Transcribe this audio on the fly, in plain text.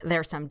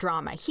there's some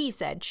drama. He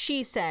said,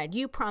 she said,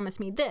 you promised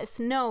me this.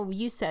 No,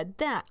 you said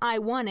that. I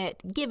want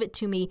it. Give it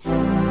to me.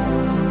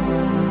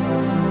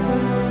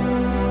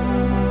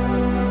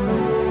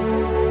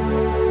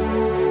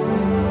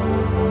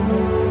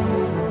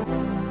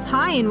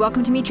 Hi, and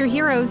welcome to Meet Your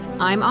Heroes.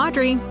 I'm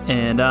Audrey.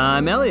 And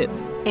I'm Elliot.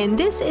 And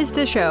this is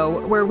the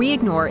show where we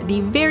ignore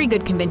the very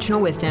good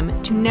conventional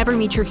wisdom to never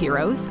meet your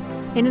heroes,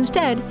 and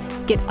instead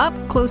get up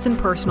close and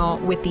personal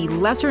with the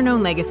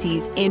lesser-known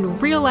legacies and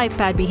real-life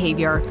bad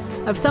behavior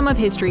of some of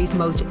history's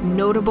most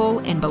notable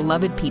and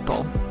beloved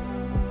people.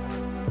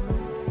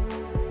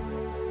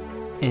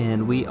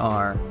 And we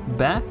are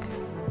back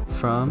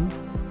from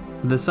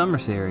the summer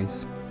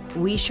series.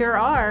 We sure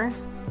are.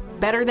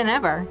 Better than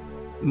ever.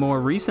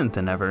 More recent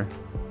than ever,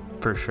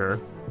 for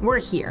sure. We're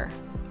here.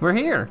 We're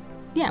here.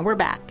 Yeah, we're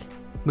back.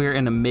 We're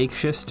in a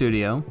makeshift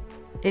studio.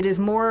 It is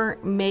more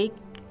make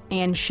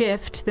and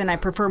shift than I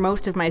prefer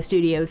most of my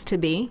studios to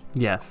be.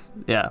 Yes.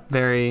 Yeah.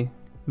 Very,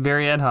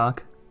 very ad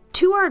hoc.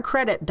 To our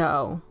credit,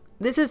 though,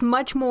 this is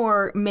much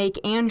more make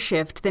and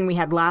shift than we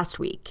had last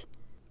week.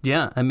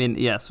 Yeah. I mean,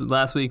 yes.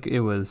 Last week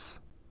it was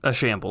a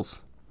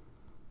shambles.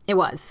 It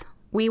was.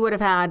 We would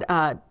have had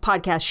a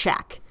podcast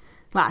shack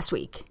last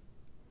week.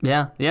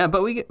 Yeah. Yeah.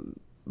 But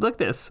look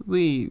this.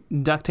 We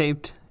duct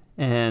taped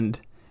and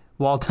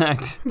wall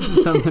tacked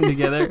something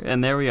together,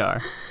 and there we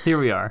are. Here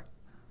we are.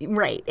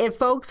 Right. If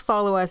folks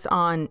follow us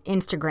on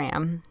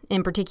Instagram,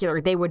 in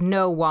particular, they would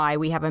know why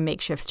we have a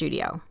makeshift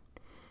studio.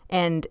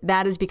 And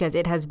that is because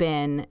it has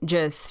been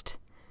just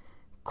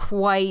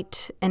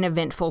quite an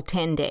eventful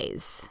 10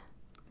 days.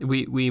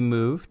 We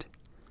moved.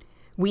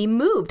 We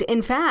moved.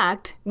 In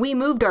fact, we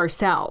moved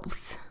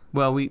ourselves.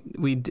 Well, we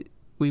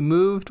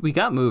moved. We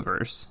got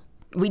movers.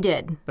 We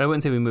did. I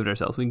wouldn't say we moved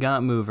ourselves. We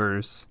got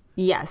movers.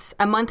 Yes.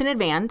 A month in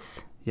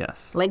advance.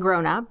 Yes. Like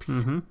grown-ups.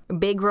 Mm-hmm.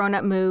 Big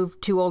grown-up move,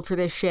 too old for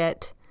this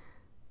shit.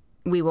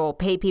 We will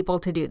pay people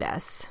to do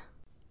this.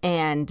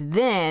 And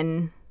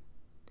then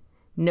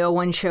no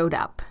one showed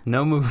up.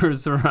 No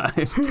movers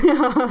arrived.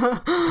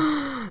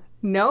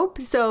 Nope.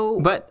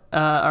 So, but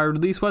our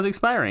lease was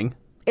expiring.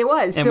 It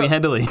was. And we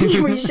had to leave.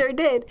 We sure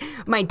did.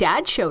 My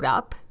dad showed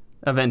up.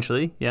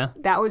 Eventually, yeah.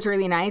 That was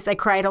really nice. I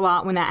cried a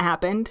lot when that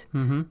happened.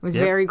 Mm-hmm. Was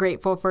very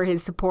grateful for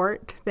his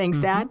support. Thanks,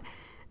 Dad.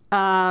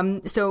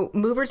 So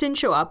movers didn't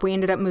show up. We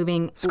ended up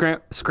moving.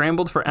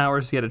 Scrambled for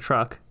hours to get a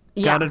truck.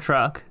 Yeah. Got a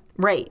truck.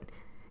 Right.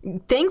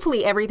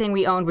 Thankfully, everything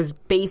we owned was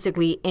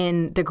basically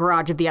in the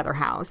garage of the other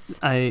house.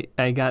 I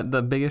got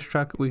the biggest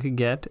truck we could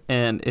get,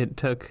 and it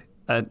took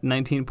a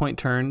 19-point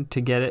turn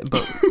to get it,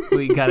 but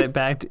we got it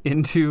backed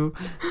into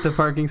the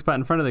parking spot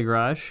in front of the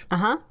garage.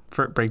 Uh-huh.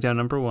 For breakdown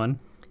number 1.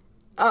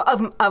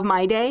 Of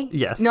my day?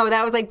 Yes. No,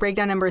 that was like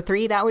breakdown number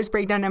 3. That was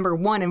breakdown number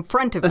 1 in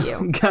front of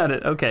you. Got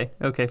it. Okay.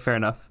 Fair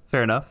enough.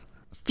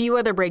 Few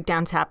other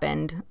breakdowns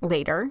happened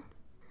later.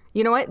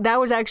 You know what? That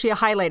was actually a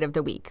highlight of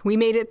the week. We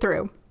made it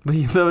through.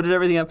 We loaded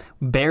everything up.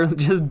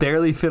 Just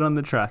barely fit on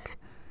the truck.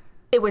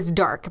 It was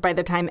dark by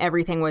the time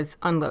everything was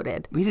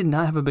unloaded. We did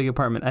not have a big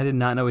apartment. I did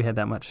not know we had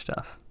that much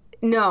stuff.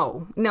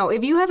 No.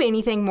 If you have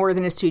anything more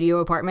than a studio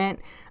apartment,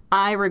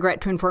 I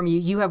regret to inform you,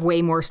 you have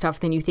way more stuff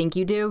than you think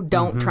you do.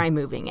 Don't try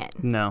moving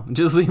it. No,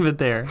 just leave it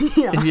there.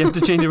 Yeah. If you have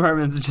to change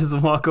apartments, just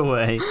walk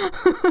away.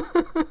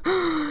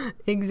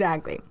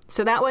 Exactly.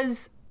 So that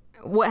was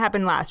what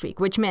happened last week,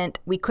 which meant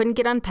we couldn't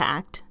get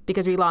unpacked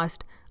because we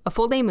lost a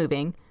full day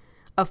moving,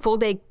 a full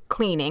day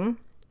cleaning,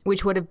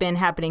 which would have been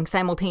happening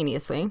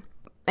simultaneously.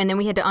 And then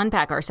we had to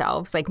unpack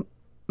ourselves, like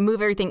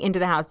move everything into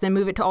the house, then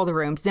move it to all the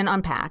rooms, then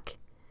unpack.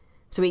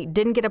 So we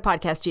didn't get a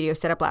podcast studio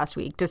set up last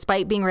week,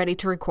 despite being ready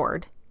to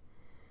record.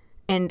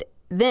 And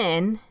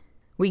then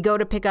we go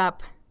to pick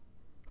up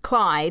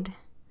Clyde,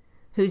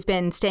 who's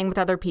been staying with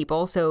other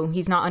people, so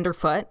he's not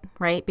underfoot,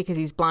 right? Because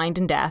he's blind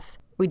and deaf.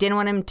 We didn't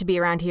want him to be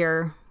around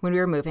here when we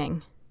were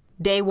moving.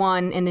 Day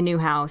 1 in the new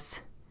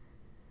house,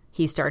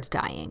 he starts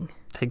dying.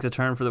 Takes a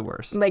turn for the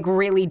worse. Like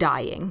really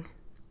dying.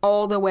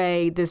 All the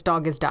way this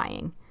dog is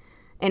dying.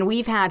 And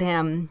we've had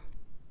him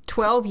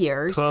 12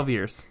 years. 12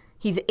 years.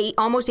 He's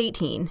almost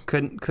 18.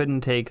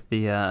 Couldn't take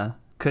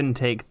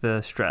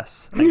the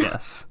stress, I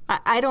guess.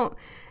 I don't.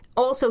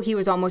 Also, he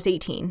was almost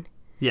 18.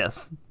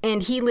 Yes.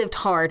 And he lived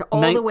hard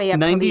all the way up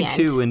to the end.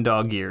 92 in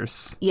dog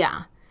years.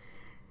 Yeah.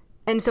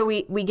 And so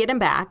we get him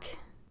back.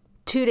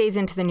 2 days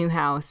into the new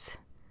house,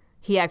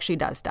 he actually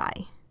does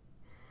die.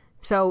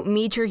 So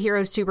Meet Your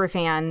Heroes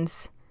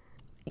superfans,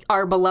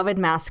 our beloved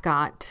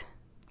mascot.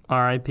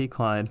 R.I.P.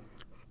 Clyde.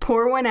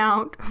 Pour one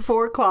out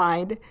for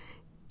Clyde.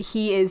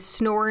 He is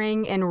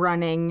snoring and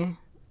running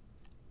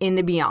in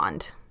the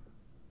beyond.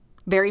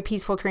 Very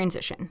peaceful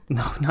transition.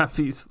 No, not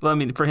peaceful. I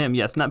mean, for him,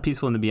 yes, not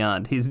peaceful in the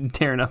beyond. He's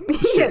tearing up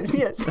shit.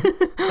 Yes.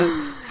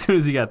 As soon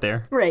as he got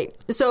there. Right.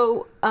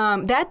 So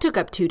that took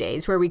up 2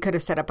 days where we could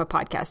have set up a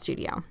podcast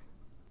studio.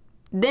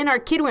 Then our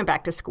kid went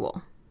back to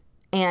school.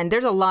 And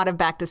there's a lot of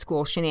back to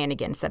school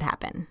shenanigans that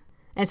happen.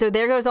 And so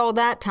there goes all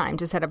that time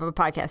to set up a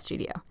podcast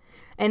studio.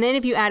 And then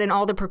if you add in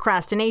all the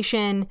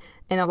procrastination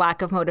and the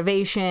lack of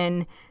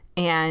motivation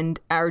and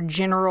our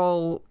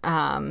general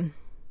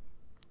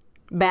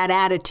bad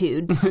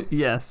attitudes.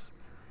 Yes.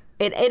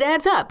 It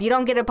adds up. You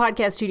don't get a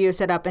podcast studio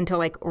set up until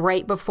like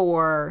right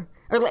before,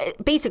 or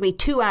basically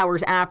 2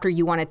 hours after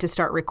you want it to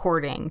start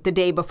recording, the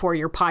day before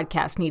your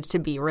podcast needs to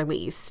be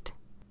released.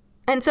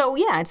 And so,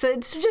 yeah, it's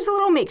just a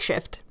little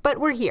makeshift, but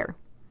we're here.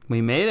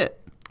 We made it.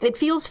 It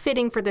feels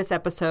fitting for this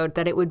episode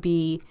that it would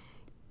be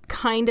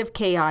kind of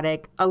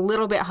chaotic, a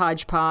little bit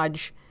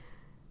hodgepodge,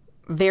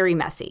 very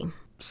messy.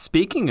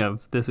 Speaking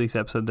of this week's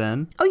episode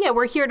then. Oh, yeah,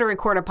 we're here to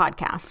record a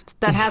podcast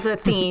that has a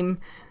theme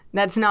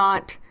that's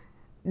not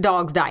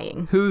dogs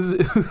dying.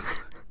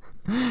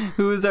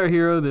 Who is our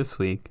hero this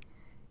week?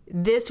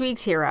 This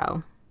week's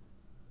hero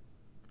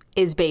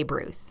is Babe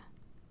Ruth.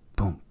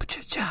 Boom,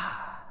 cha-cha.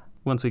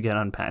 Once we get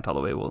unpacked all the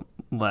way, we'll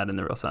add in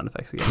the real sound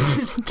effects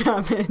again.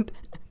 Stop it.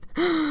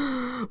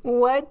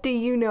 What do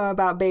you know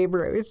about Babe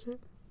Ruth?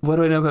 What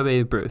do I know about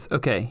Babe Ruth?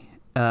 Okay.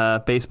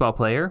 Baseball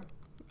player.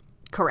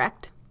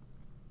 Correct.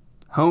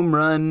 Home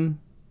run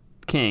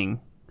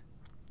king.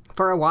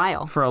 For a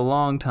while. For a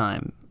long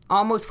time.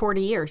 Almost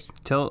 40 years.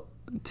 Till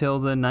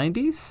the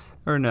 90s?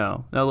 Or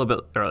no? A little bit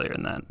earlier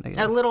than that, I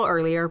guess. A little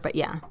earlier, but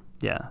yeah.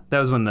 Yeah. That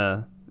was when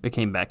it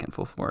came back in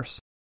full force.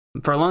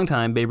 For a long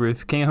time, Babe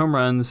Ruth, king of home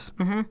runs.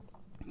 Mm-hmm.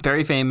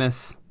 Very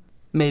famous.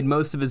 Made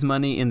most of his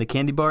money in the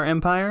candy bar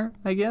empire,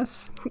 I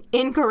guess?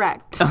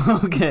 Incorrect.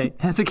 Okay.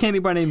 Has a candy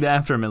bar named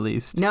after him, at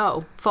least.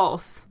 No,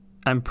 false.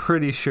 I'm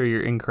pretty sure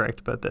you're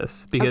incorrect about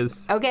this.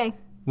 Because okay.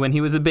 When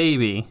he was a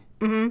baby,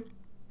 mm-hmm.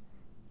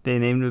 they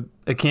named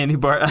a candy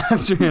bar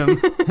after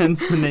him,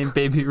 hence the name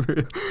Baby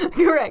Ruth.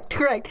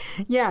 Correct.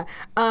 Yeah.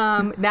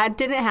 That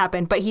didn't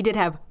happen, but he did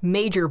have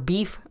major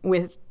beef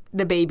with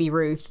the Baby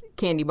Ruth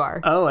candy bar.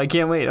 Oh, I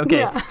can't wait. Okay.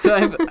 Yeah.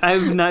 So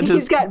I've not just...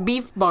 He's got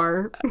beef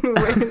bar.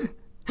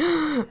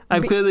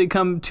 I've clearly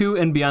come to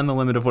and beyond the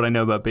limit of what I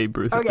know about Babe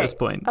Ruth at this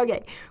point.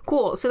 Okay,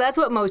 cool. So that's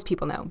what most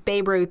people know.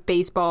 Babe Ruth,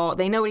 baseball.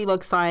 They know what he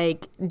looks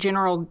like.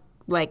 General,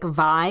 like,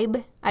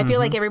 vibe. I feel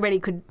like everybody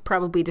could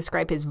probably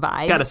describe his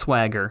vibe. Got a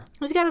swagger.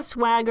 He's got a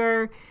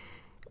swagger.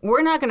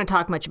 We're not going to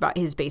talk much about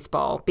his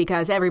baseball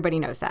because everybody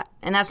knows that.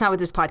 And that's not what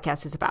this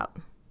podcast is about.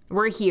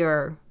 We're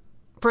here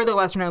for the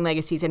lesser-known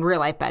legacies and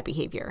real-life bad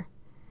behavior.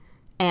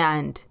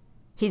 And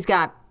he's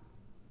got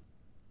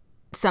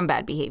some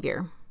bad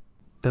behavior.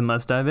 Then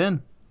let's dive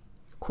in.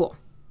 Cool.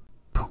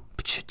 Boom,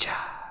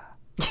 cha-cha.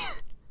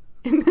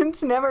 And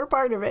that's never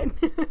part of it.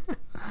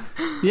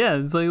 Yeah,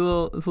 it's like a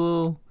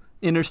little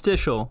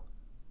interstitial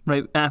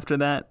right after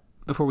that,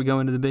 before we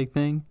go into the big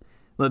thing.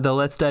 The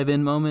let's dive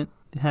in moment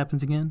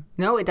happens again.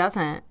 No, it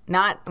doesn't.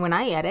 Not when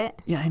I edit.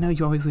 Yeah, I know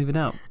you always leave it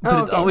out, but Oh,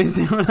 it's okay. always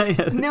there when I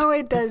edit. No,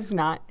 it does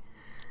not.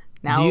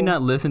 Now, Do you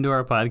not listen to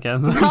our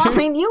podcast? No, I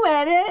mean, you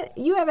edit.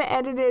 You haven't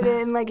edited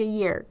in like a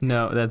year.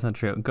 No, that's not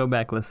true. Go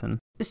back, listen.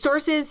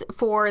 Sources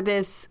for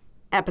this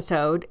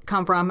episode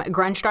come from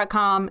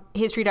grunge.com,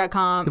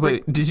 history.com.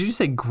 Wait, did you just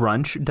say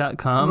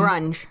grunge.com?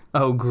 Grunge.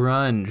 Oh,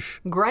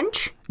 grunge.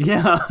 Grunge?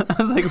 Yeah. I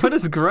was like, what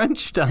is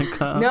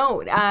grunge.com?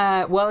 No,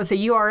 well, it's a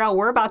URL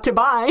we're about to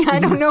buy. I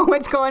don't know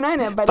what's going on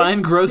there, but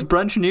Find gross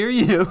brunch near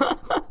you.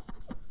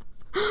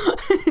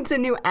 it's a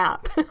new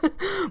app.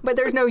 But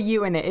there's no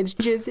U in it. It's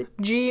just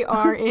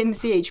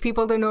GRNCH.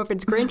 People don't know if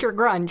it's Grinch or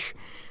Grunge.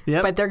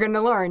 Yep. But they're going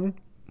to learn.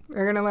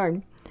 They're going to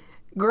learn.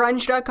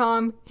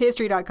 Grunge.com,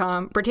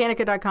 history.com,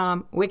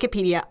 Britannica.com,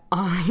 Wikipedia,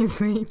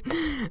 obviously,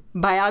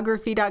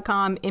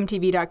 biography.com,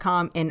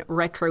 MTV.com, and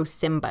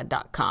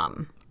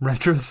retrosimba.com.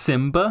 Retro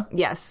Simba?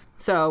 Yes.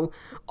 So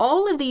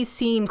all of these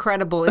seem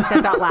credible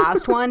except that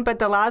last one, but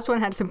the last one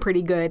had some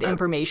pretty good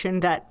information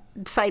that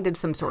cited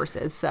some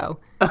sources. So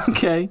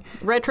Okay.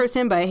 Retro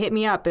Simba, hit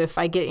me up if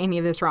I get any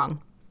of this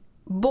wrong.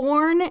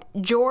 Born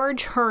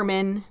George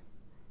Herman,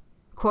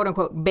 quote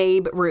unquote,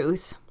 Babe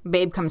Ruth.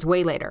 Babe comes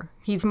way later.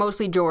 He's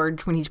mostly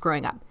George when he's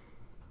growing up.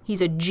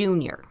 He's a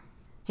junior.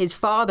 His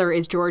father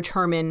is George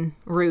Herman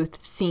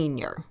Ruth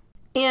Sr.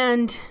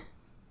 And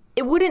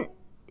it wouldn't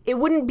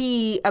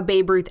be a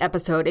Babe Ruth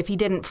episode if he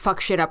didn't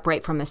fuck shit up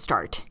right from the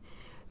start.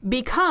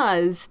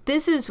 Because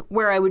this is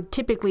where I would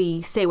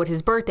typically say what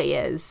his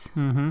birthday is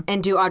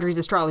and do Audrey's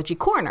Astrology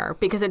Corner,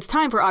 because it's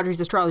time for Audrey's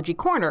Astrology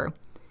Corner.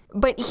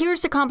 But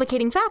here's the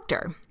complicating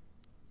factor.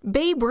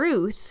 Babe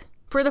Ruth,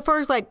 for the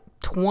first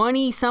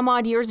 20 some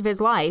odd years of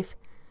his life,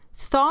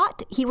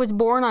 thought he was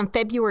born on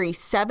February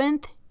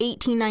 7th,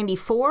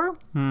 1894.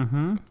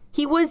 Mm-hmm.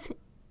 He was,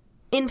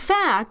 in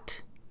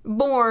fact,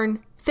 born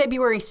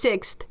February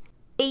 6th,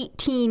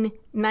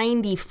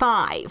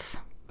 1895.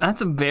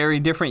 That's a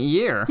very different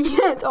year.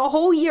 Yes, a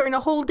whole year and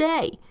a whole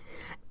day.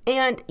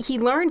 And he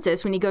learns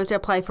this when he goes to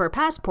apply for a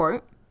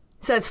passport,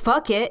 says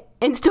fuck it,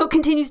 and still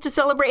continues to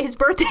celebrate his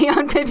birthday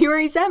on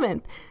February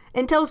 7th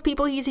and tells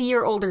people he's a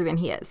year older than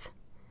he is.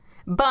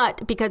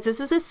 But because this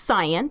is a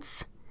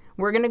science,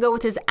 we're going to go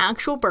with his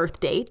actual birth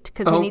date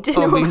because we need to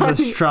know about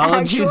the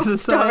astrology actual is a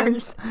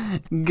stars.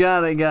 science?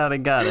 Got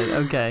it.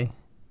 Okay.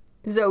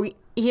 So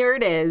here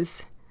it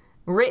is,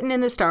 written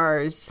in the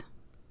stars,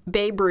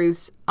 Babe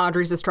Ruth's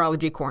Audrey's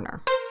Astrology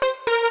Corner.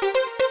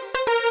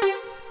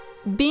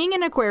 Being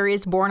an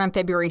Aquarius born on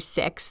February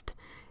 6th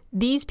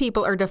These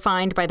people are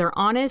defined by their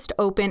honest,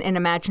 open, and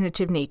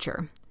imaginative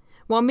nature.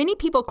 While many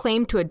people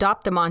claim to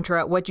adopt the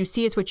mantra, what you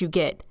see is what you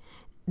get,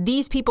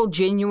 these people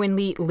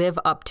genuinely live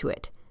up to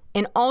it.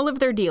 In all of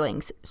their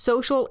dealings,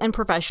 social and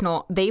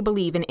professional, they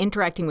believe in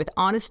interacting with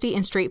honesty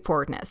and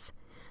straightforwardness.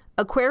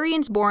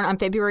 Aquarians born on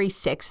February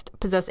 6th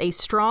possess a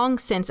strong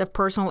sense of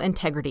personal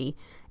integrity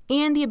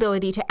and the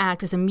ability to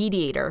act as a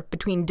mediator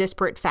between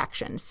disparate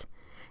factions.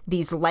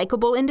 These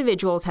likable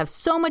individuals have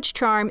so much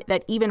charm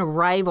that even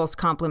rivals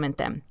compliment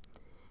them.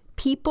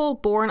 People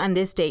born on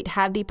this date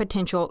have the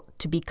potential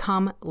to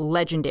become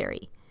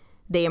legendary.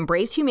 They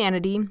embrace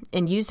humanity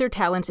and use their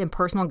talents and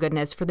personal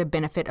goodness for the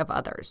benefit of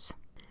others.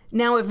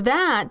 Now, if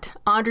that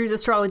Audrey's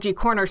Astrology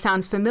Corner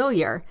sounds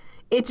familiar,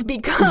 it's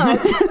because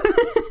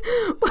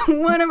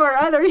one of our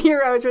other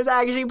heroes was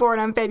actually born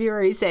on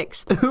February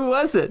 6th. Who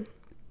was it?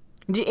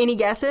 Any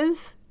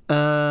guesses?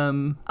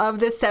 Of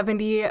the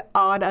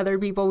 70-odd other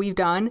people we've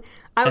done.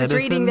 I was Edison?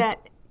 reading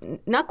that...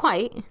 Not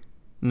quite.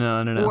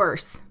 No.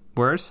 Worse.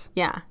 Worse?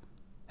 Yeah.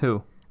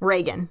 Who?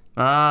 Reagan.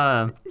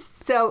 Ah.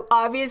 So,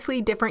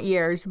 obviously different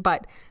years,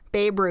 but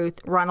Babe Ruth,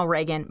 Ronald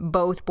Reagan,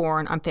 both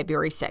born on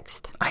February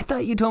 6th. I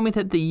thought you told me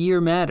that the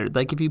year mattered.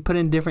 Like, if you put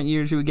in different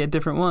years, you would get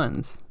different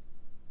ones.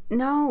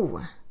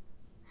 No.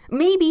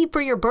 Maybe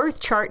for your birth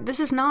chart, this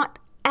is not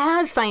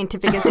as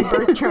scientific as a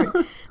birth chart.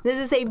 This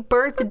is a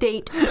birth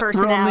date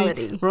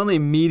personality. We're only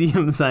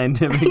medium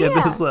scientific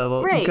at this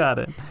level. Right. Got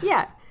it.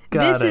 Yeah.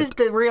 Got this is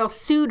the real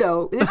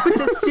pseudo. This puts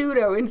a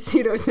pseudo in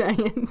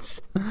pseudoscience.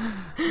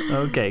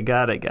 Okay,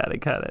 got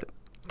it.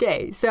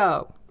 Okay,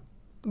 so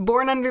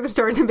born under the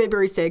stars on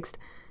February 6th,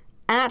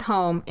 at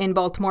home in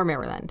Baltimore,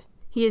 Maryland.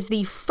 He is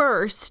the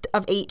first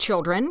of 8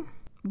 children,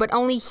 but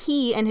only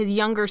he and his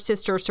younger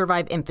sister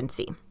survive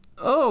infancy.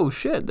 Oh,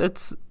 shit.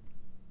 That's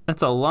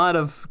a lot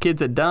of kids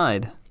that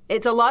died.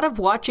 It's a lot of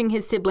watching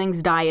his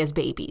siblings die as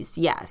babies,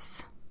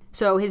 yes.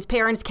 So his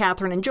parents,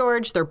 Catherine and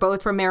George, they're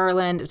both from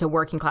Maryland. It's a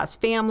working-class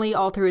family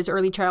all through his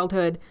early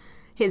childhood.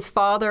 His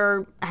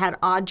father had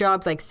odd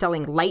jobs like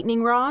selling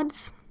lightning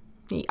rods.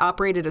 He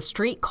operated a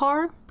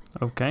streetcar.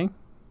 Okay.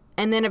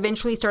 And then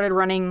eventually started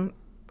running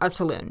a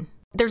saloon.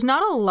 There's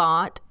not a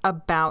lot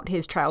about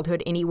his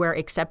childhood anywhere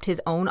except his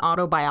own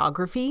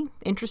autobiography,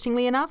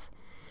 interestingly enough.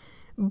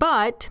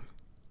 But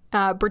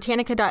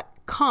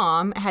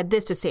Britannica.com had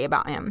this to say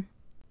about him.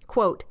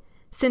 Quote,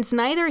 "Since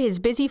neither his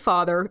busy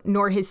father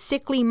nor his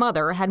sickly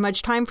mother had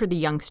much time for the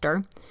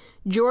youngster,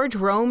 George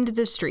roamed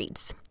the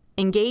streets.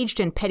 Engaged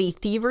in petty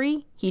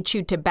thievery, he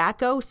chewed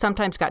tobacco,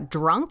 sometimes got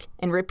drunk,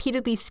 and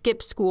repeatedly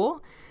skipped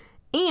school,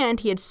 and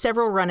he had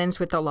several run-ins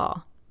with the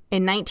law.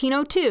 In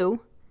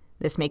 1902,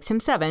 this makes him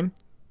 7,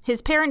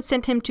 his parents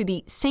sent him to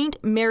the St.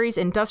 Mary's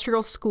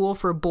Industrial School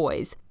for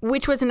Boys,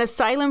 which was an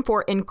asylum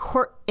for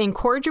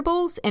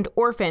incorrigibles and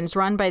orphans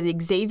run by the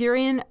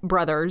Xaverian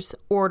Brothers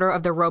Order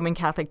of the Roman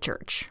Catholic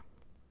Church."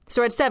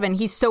 So at 7,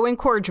 he's so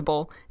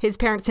incorrigible, his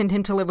parents sent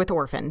him to live with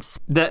orphans.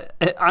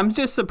 I'm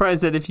just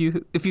surprised that if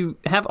you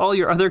have all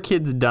your other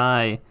kids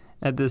die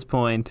at this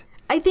point.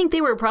 I think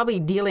they were probably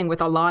dealing with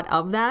a lot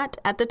of that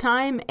at the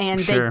time, and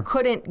Sure. They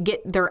couldn't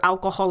get their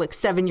alcoholic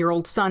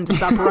 7-year-old son to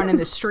stop running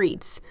the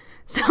streets.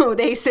 So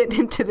they sent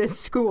him to this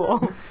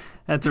school.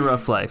 That's a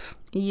rough life.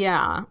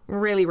 Yeah,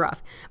 really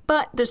rough.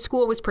 But the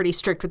school was pretty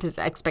strict with his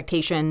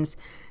expectations.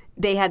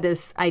 They had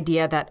this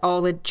idea that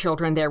all the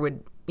children there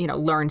would,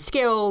 learn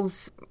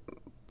skills,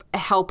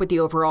 help with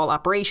the overall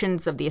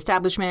operations of the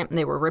establishment.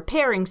 They were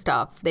repairing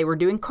stuff. They were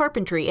doing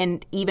carpentry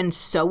and even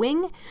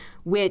sewing,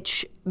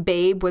 which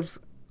Babe was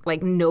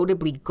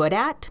notably good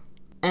at.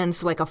 And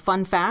so a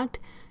fun fact,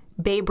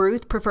 Babe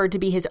Ruth preferred to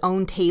be his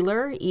own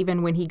tailor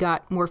even when he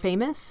got more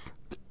famous.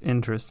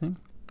 Interesting.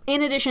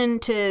 In addition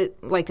to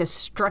the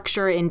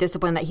structure and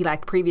discipline that he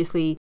lacked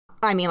previously,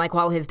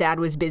 while his dad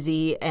was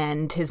busy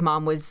and his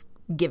mom was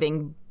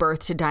giving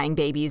birth to dying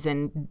babies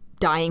and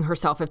dying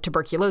herself of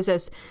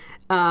tuberculosis.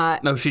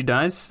 Oh, she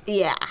dies?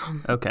 Yeah.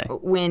 Okay.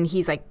 When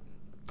he's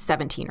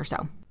 17 or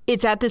so.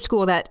 It's at the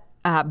school that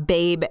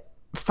Babe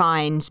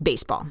finds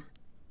baseball.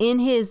 In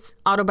his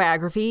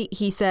autobiography,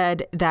 he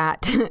said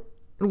that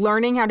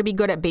learning how to be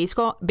good at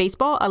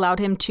baseball allowed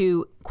him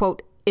to,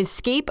 quote,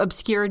 escape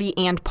obscurity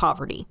and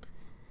poverty.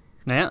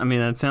 Yeah,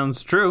 that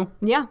sounds true.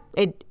 Yeah,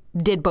 it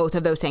did both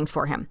of those things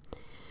for him.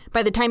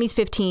 By the time he's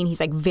 15,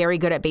 he's very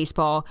good at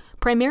baseball,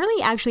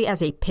 primarily actually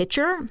as a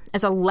pitcher,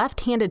 as a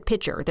left-handed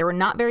pitcher. There were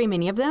not very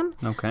many of them.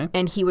 Okay.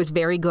 And he was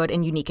very good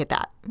and unique at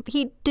that.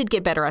 He did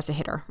get better as a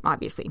hitter,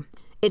 obviously.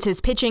 It's his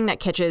pitching that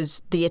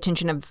catches the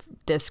attention of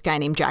this guy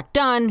named Jack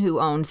Dunn, who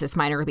owns this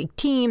minor league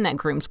team that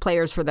grooms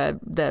players for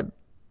the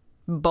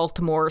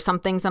Baltimore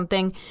something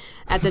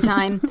at the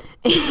time.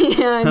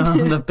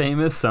 And the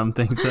famous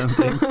somethings.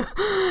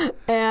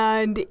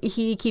 And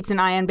he keeps an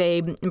eye on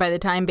Babe. And by the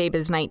time Babe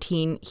is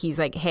 19, he's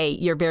like, "Hey,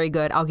 you're very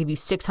good. I'll give you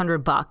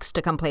 $600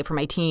 to come play for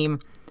my team."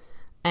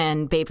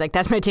 And Babe's like,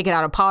 "That's my ticket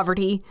out of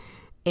poverty,"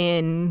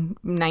 in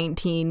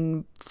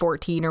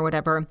 1914 or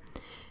whatever.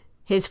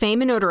 His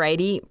fame and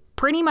notoriety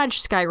pretty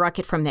much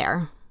skyrocket from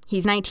there.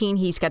 He's 19.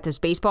 He's got this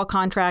baseball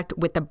contract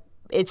with the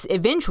it's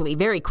eventually,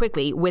 very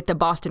quickly, with the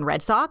Boston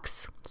Red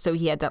Sox. So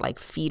he had that like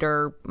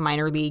feeder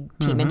minor league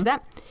team into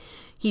that.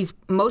 He's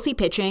mostly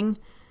pitching.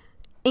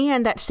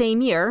 And that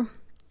same year,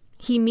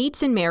 he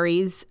meets and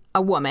marries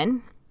a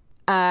woman.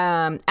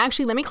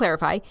 Actually, let me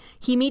clarify.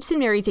 He meets and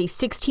marries a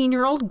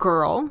 16-year-old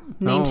girl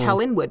named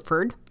Helen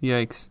Woodford.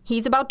 Yikes.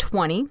 He's about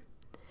 20.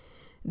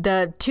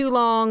 The too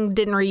long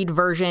didn't read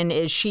version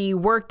is she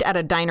worked at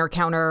a diner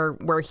counter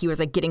where he was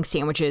like getting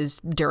sandwiches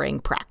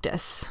during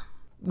practice.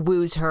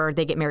 Woos her.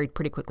 They get married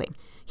pretty quickly.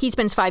 He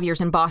spends 5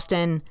 years in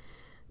Boston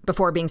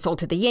before being sold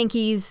to the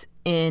Yankees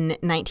in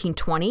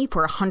 1920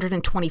 for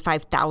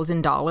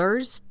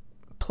 $125,000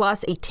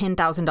 plus a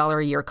 $10,000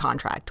 a year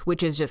contract,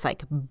 which is just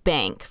like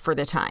bank for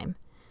the time,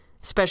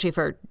 especially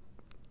for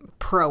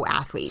pro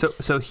athletes.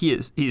 So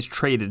he's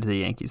traded to the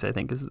Yankees, I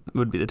think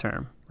would be the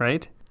term,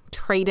 right?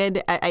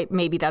 Traded,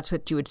 maybe that's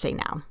what you would say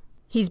now.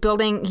 He's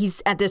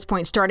at this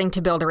point starting to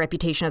build a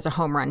reputation as a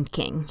home run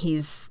king.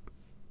 He's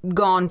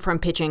gone from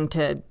pitching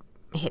to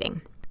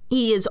hitting.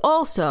 He is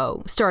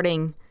also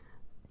starting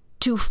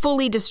to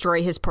fully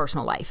destroy his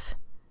personal life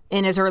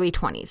in his early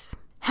 20s.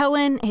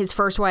 Helen, his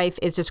first wife,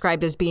 is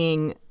described as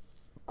being,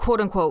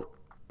 quote unquote,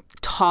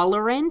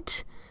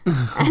 tolerant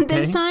at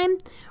this time,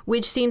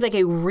 which seems like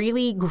a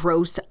really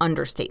gross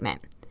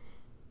understatement.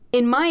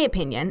 In my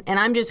opinion, and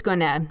I'm just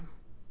going to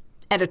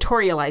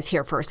editorialize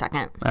here for a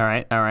second. All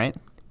right.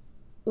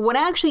 What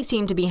actually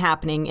seemed to be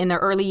happening in the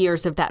early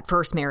years of that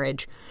first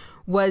marriage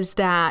was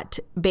that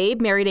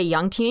Babe married a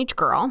young teenage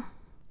girl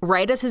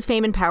right as his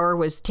fame and power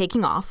was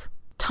taking off,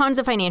 tons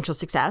of financial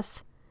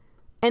success,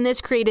 and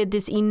this created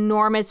this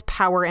enormous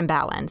power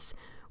imbalance,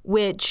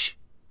 which,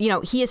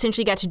 he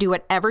essentially got to do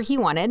whatever he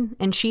wanted,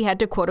 and she had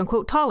to, quote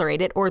unquote,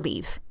 tolerate it or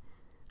leave.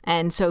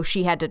 And so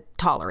she had to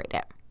tolerate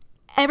it.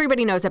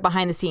 Everybody knows that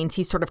behind the scenes,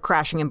 he's sort of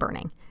crashing and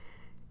burning.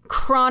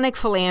 Chronic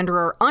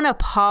philanderer,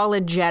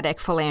 unapologetic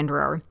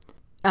philanderer.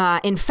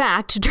 In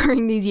fact,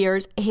 during these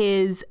years,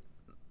 his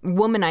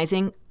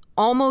womanizing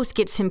almost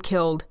gets him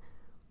killed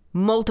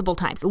multiple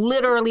times.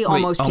 Literally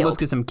almost killed. Almost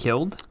gets him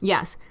killed?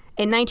 Yes.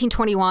 In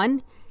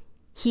 1921,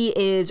 he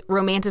is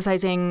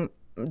romanticizing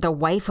the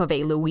wife of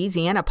a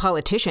Louisiana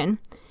politician.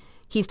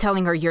 He's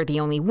telling her, "You're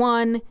the only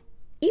one,"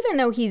 even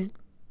though he's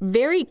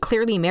very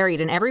clearly married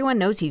and everyone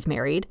knows he's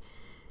married.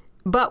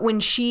 But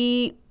when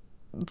she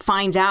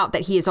finds out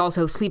that he is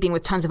also sleeping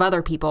with tons of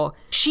other people,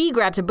 she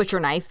grabs a butcher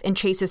knife and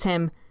chases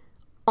him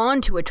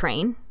onto a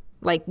train.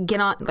 Like,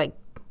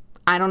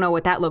 I don't know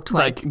what that looked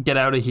like. Like, get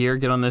out of here,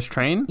 get on this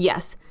train?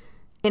 Yes.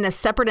 In a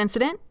separate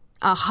incident,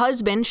 a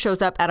husband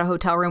shows up at a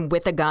hotel room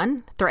with a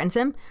gun, threatens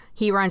him.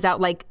 He runs out,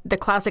 like the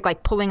classic,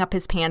 like pulling up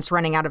his pants,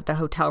 running out of the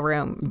hotel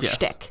room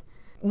shtick.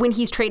 When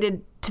he's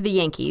traded to the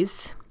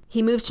Yankees,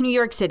 he moves to New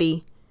York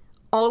City.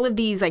 All of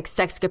these like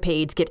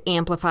sexcapades get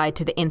amplified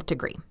to the nth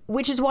degree,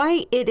 which is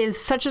why it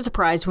is such a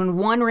surprise when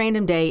one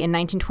random day in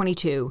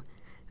 1922,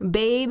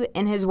 Babe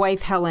and his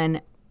wife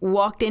Helen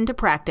walked into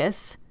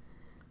practice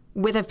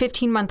with a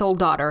 15-month-old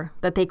daughter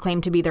that they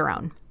claimed to be their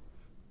own.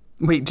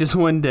 Wait, just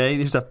one day?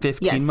 There's a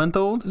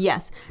 15-month-old?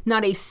 Yes.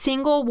 Not a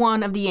single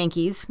one of the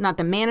Yankees, not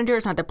the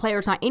managers, not the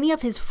players, not any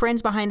of his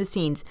friends behind the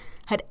scenes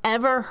had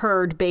ever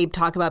heard Babe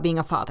talk about being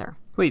a father.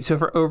 Wait, so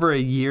for over a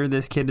year,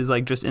 this kid is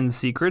like just in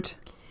secret?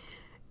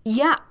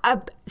 Yeah.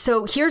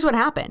 So here's what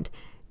happened.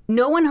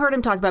 No one heard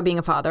him talk about being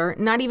a father,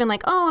 not even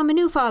like, "Oh, I'm a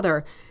new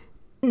father."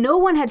 No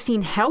one had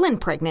seen Helen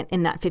pregnant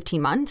in that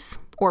 15 months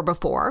or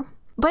before,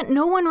 but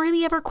no one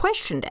really ever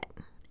questioned it.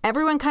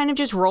 Everyone kind of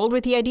just rolled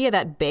with the idea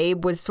that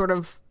Babe was sort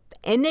of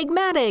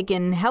enigmatic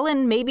and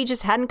Helen maybe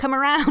just hadn't come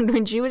around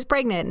when she was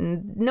pregnant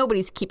and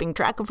nobody's keeping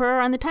track of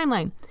her on the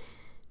timeline.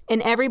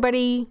 And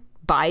everybody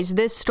buys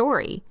this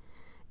story,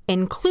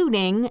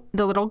 including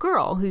the little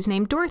girl who's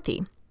named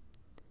Dorothy.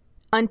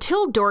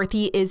 Until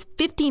Dorothy is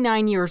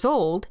 59 years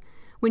old,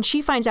 when she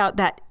finds out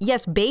that,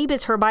 yes, Babe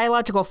is her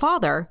biological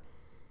father,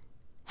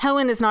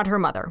 Helen is not her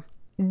mother.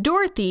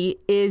 Dorothy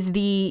is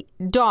the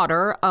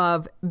daughter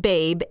of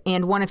Babe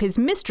and one of his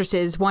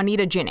mistresses,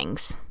 Juanita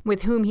Jennings,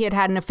 with whom he had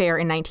had an affair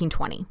in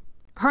 1920.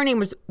 Her name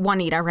was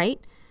Juanita,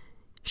 right?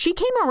 She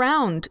came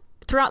around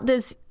throughout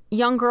this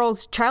young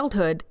girl's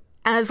childhood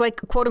as like,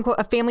 quote unquote,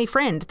 a family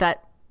friend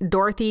that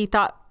Dorothy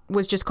thought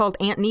was just called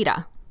Aunt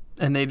Nita.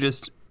 And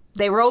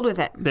they rolled with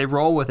it. They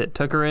roll with it.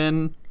 Took her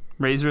in,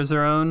 raised her as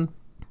their own.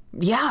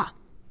 Yeah.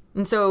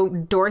 And so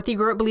Dorothy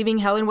grew up believing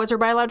Helen was her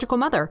biological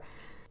mother.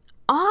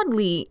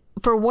 Oddly,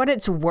 for what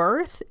it's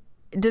worth,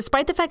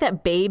 despite the fact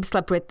that Babe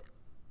slept with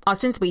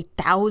ostensibly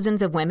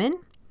thousands of women,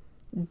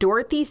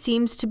 Dorothy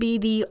seems to be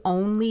the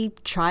only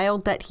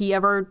child that he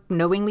ever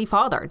knowingly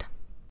fathered.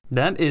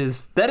 That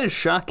is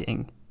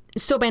shocking.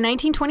 So by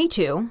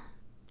 1922...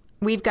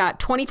 we've got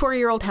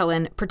 24-year-old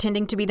Helen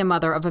pretending to be the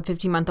mother of a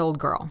 15-month-old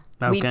girl.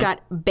 Okay. We've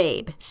got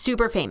Babe,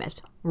 super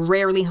famous,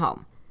 rarely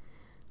home.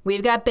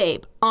 We've got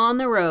Babe on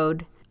the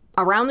road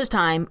around this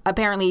time,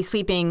 apparently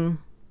sleeping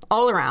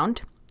all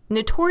around.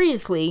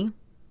 Notoriously,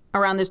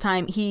 around this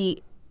time,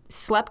 he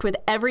slept with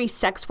every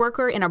sex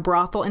worker in a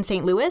brothel in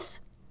St.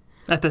 Louis.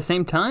 At the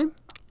same time?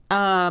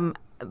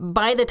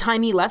 By the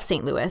time he left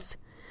St. Louis.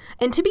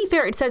 And to be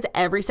fair, it says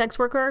every sex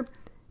worker.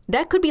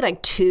 That could be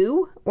like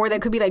 2 or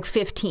that could be like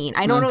 15.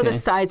 I don't know the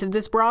size of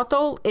this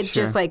brothel. It's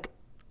just like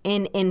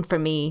in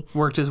infamy.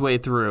 Worked his way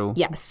through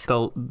yes.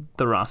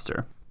 the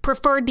roster.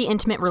 Preferred the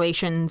intimate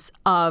relations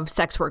of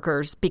sex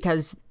workers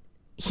because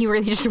he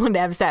really just wanted to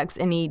have sex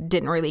and he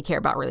didn't really care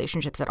about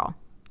relationships at all.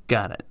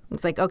 Got it.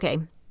 It's like, okay,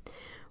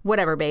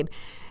 whatever, babe.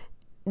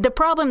 The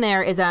problem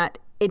there is that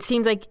it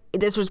seems like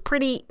this was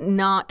pretty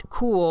not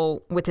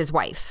cool with his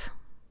wife.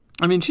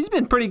 I mean, she's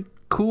been pretty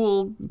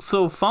cool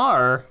so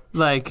far.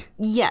 Like,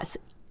 yes,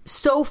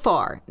 so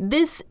far.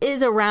 This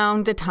is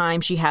around the time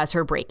she has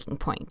her breaking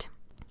point.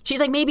 She's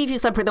like, maybe if you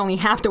slept with only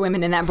half the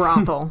women in that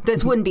brothel,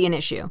 this wouldn't be an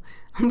issue.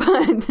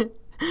 But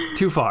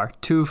too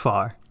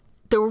far.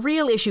 The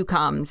real issue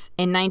comes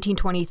in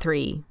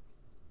 1923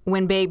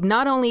 when Babe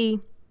not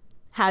only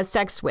has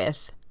sex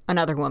with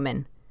another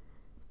woman,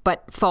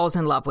 but falls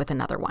in love with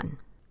another one.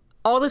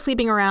 All the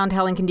sleeping around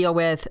Helen can deal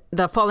with,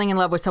 the falling in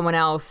love with someone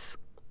else,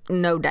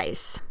 no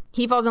dice.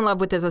 He falls in love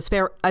with this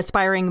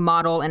aspiring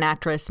model and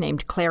actress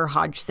named Claire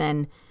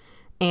Hodgson.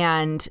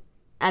 And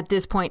at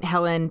this point,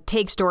 Helen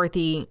takes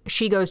Dorothy.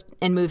 She goes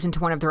and moves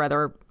into one of their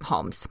other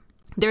homes.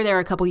 They're there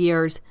a couple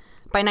years.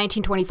 By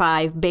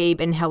 1925,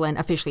 Babe and Helen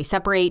officially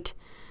separate.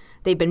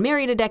 They've been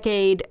married a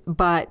decade,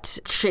 but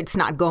shit's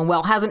not going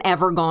well. Hasn't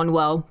ever gone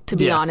well, to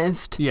be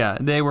honest. Yeah,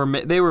 they were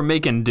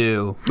making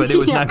do, but it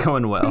was not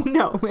going well.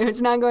 No,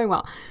 it's not going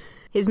well.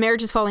 His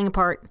marriage is falling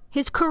apart.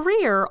 His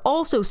career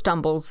also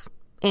stumbles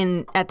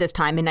at this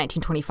time in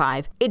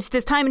 1925. It's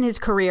this time in his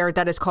career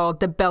that is called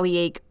the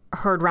bellyache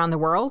heard round the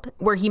world,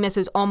 where he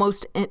misses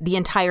almost the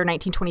entire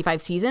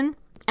 1925 season.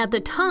 At the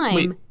time...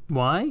 Wait,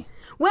 why?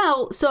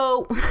 Well,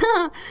 so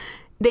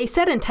they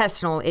said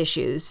intestinal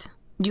issues.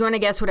 Do you want to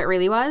guess what it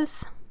really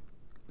was?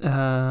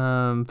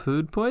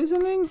 Food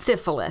poisoning?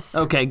 Syphilis.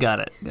 Okay, got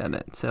it.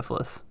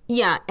 Syphilis.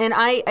 Yeah, and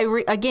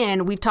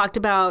again, we've talked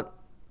about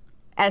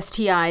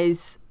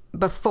STIs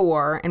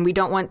before, and we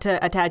don't want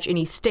to attach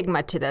any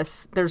stigma to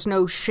this. There's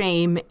no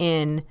shame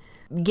in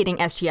getting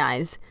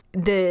STIs.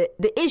 The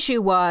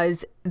issue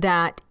was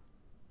that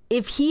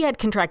if he had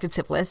contracted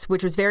syphilis,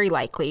 which was very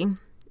likely,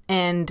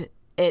 and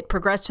it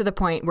progressed to the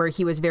point where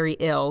he was very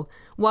ill,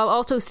 while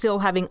also still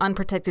having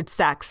unprotected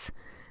sex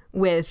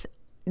with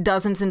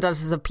dozens and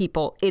dozens of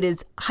people, it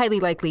is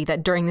highly likely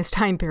that during this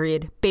time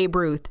period, Babe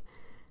Ruth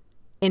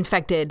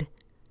infected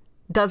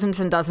dozens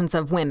and dozens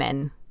of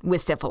women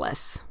with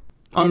syphilis.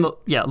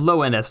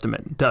 Low-end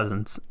estimate,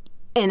 dozens.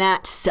 And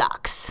that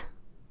sucks.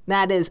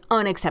 That is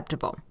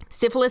unacceptable.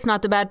 Syphilis,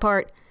 not the bad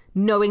part.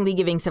 Knowingly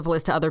giving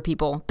syphilis to other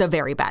people, the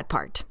very bad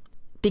part.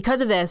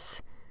 Because of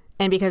this,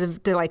 and because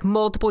of the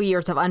multiple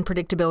years of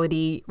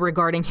unpredictability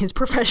regarding his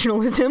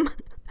professionalism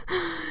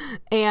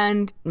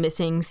and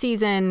missing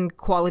season,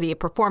 quality of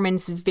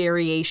performance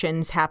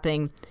variations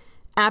happening,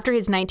 after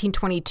his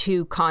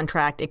 1922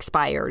 contract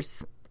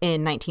expires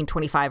in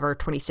 1925 or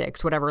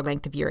 26, whatever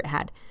length of year it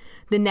had,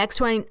 the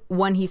next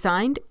one he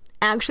signed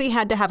actually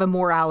had to have a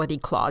morality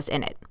clause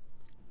in it.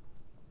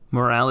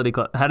 Morality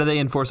clause? How do they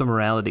enforce a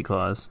morality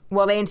clause?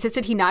 Well, they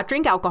insisted he not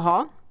drink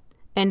alcohol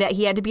and that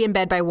he had to be in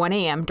bed by 1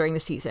 a.m. during the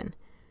season.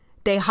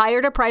 They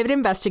hired a private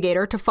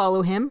investigator to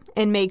follow him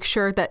and make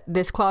sure that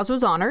this clause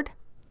was honored.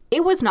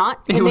 It was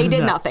not, and they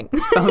did nothing.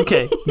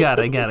 Okay, got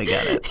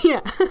it. Yeah.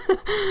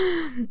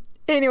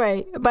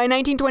 Anyway, by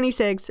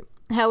 1926,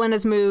 Helen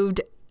has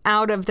moved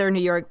out of their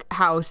New York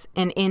house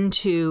and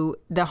into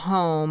the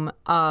home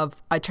of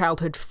a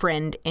childhood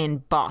friend in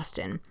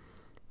Boston.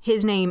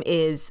 His name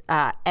is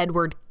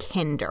Edward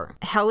Kinder.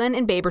 Helen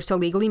and Babe are still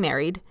legally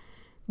married,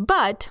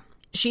 but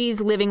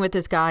she's living with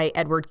this guy,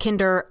 Edward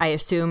Kinder. I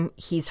assume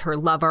he's her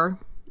lover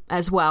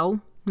as well,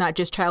 not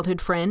just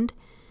childhood friend.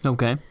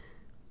 Okay.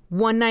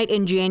 One night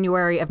in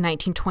January of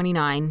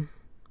 1929,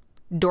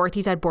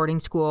 Dorothy's at boarding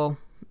school.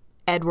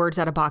 Edward's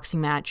at a boxing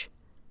match.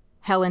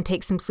 Helen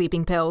takes some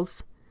sleeping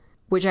pills,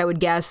 which I would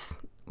guess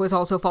was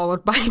also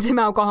followed by some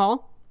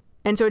alcohol.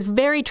 And so it's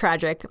very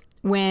tragic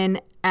when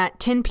at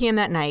 10 p.m.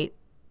 that night,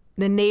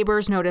 the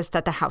neighbors notice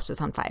that the house is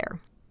on fire.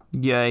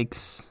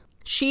 Yikes.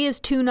 She is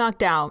too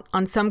knocked out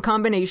on some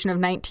combination of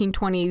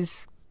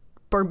 1920s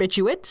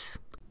barbiturates,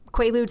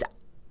 Quaaludes.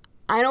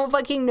 I don't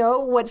fucking know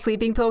what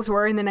sleeping pills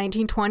were in the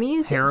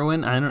 1920s.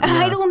 Heroin?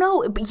 I don't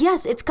know. But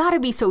yes, it's got to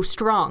be so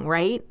strong,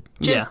 right?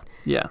 Yeah.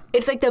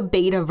 It's like the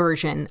beta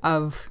version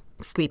of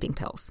sleeping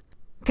pills.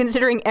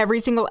 Considering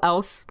every single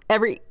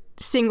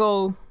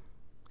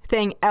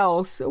thing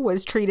else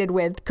was treated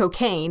with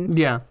cocaine.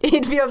 Yeah.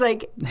 It feels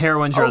like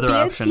heroin's your other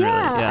option, really.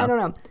 Yeah. I don't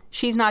know.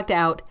 She's knocked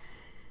out.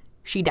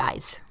 She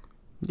dies.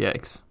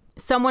 Yikes.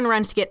 Someone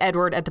runs to get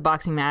Edward at the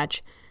boxing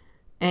match,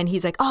 and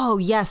he's like, oh,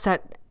 yes,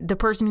 the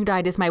person who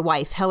died is my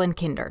wife, Helen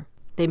Kinder.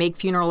 They make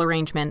funeral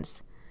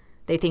arrangements.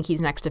 They think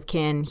he's next of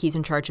kin. He's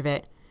in charge of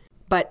it.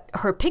 But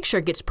her picture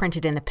gets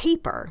printed in the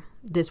paper.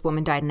 This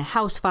woman died in a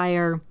house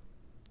fire.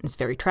 It's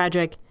very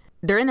tragic.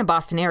 They're in the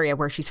Boston area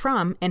where she's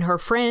from, and her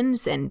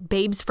friends and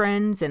Babe's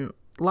friends and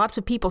lots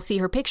of people see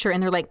her picture,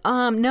 and they're like,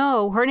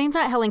 no, her name's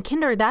not Helen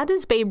Kinder. That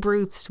is Babe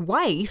Ruth's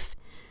wife.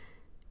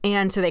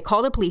 And so they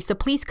call the police. The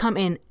police come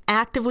in,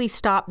 actively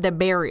stop the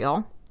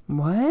burial.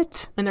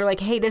 What? And they're like,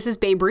 hey, this is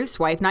Babe Ruth's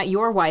wife, not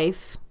your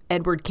wife,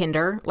 Edward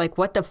Kinder. Like,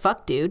 what the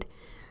fuck, dude?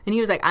 And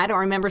he was like, I don't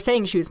remember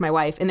saying she was my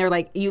wife. And they're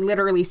like, you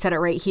literally said it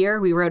right here.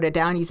 We wrote it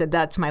down. You said,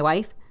 that's my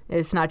wife.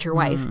 It's not your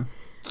wife.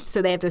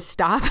 So they have to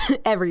stop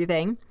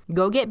everything,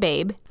 go get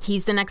Babe.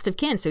 He's the next of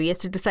kin, so he has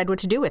to decide what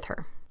to do with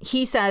her.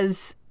 He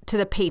says to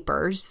the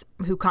papers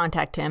who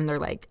contact him, they're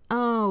like,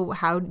 oh,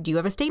 how do you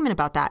have a statement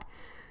about that?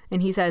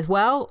 And he says,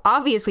 well,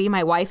 obviously,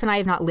 my wife and I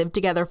have not lived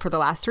together for the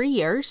last 3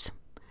 years.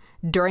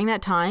 During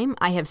that time,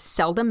 I have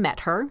seldom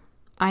met her.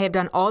 I have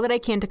done all that I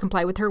can to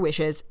comply with her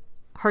wishes.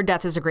 Her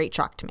death is a great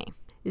shock to me.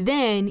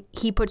 Then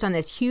he puts on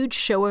this huge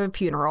show of a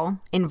funeral,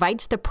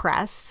 invites the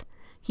press.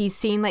 He's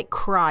seen like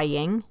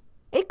crying.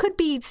 It could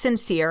be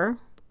sincere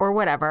or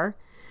whatever,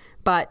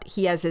 but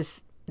he has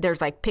this,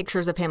 there's like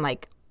pictures of him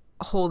like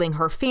holding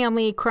her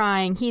family,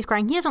 crying. He's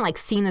crying. He hasn't like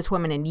seen this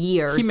woman in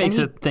years. He makes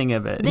a thing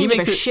of it. He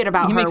makes a shit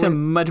about her. He makes a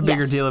much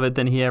bigger deal of it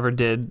than he ever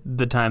did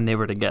the time they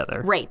were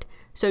together. Right.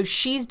 So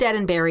she's dead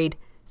and buried.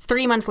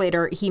 3 months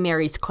later, he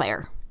marries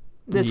Claire,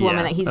 this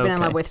woman that he's been in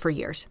love with for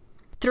years.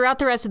 Throughout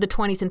the rest of the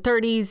 20s and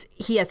 30s,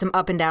 he has some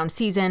up and down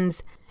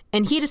seasons.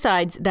 And he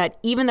decides that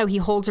even though he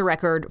holds a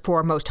record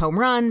for most home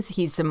runs,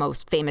 he's the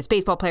most famous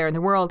baseball player in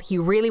the world, he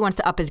really wants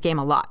to up his game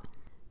a lot.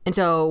 And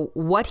so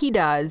what he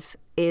does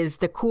is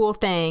the cool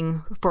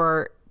thing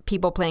for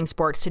people playing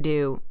sports to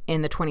do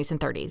in the 20s and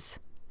 30s.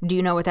 Do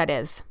you know what that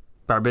is?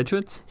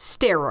 Barbiturates?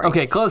 Steroids.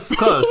 Okay, close.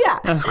 Yeah.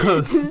 That was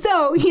close.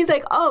 So he's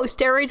like, oh,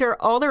 steroids are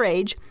all the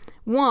rage.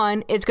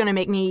 1, it's going to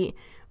make me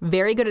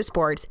very good at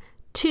sports.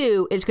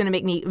 2, it's going to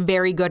make me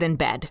very good in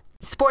bed.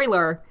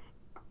 Spoiler,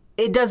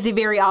 it does the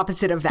very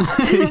opposite of that.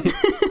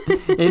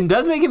 It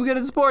does make him good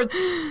at sports.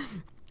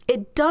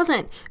 It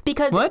doesn't,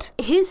 because What?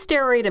 his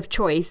steroid of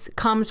choice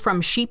comes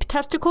from sheep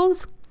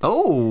testicles.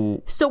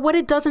 Oh. So what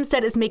it does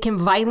instead is make him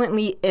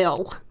violently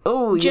ill.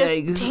 Oh, Just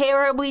yikes.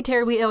 terribly,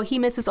 terribly ill. He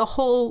misses a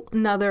whole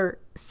nother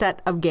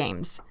set of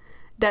games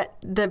that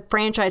the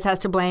franchise has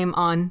to blame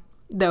on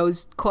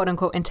those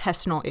quote-unquote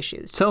intestinal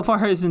issues. So far,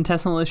 his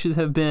intestinal issues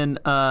have been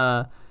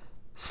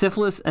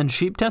syphilis and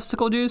sheep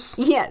testicle juice?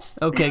 Yes.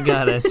 Okay,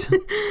 got it.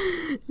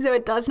 So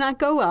it does not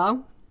go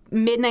well.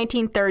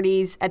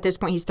 Mid-1930s, at this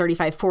point he's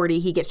 35, 40,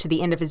 he gets to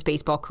the end of his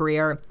baseball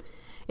career.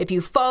 If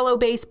you follow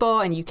baseball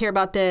and you care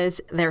about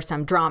this, there's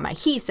some drama.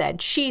 He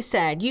said, she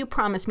said, you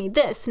promised me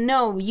this.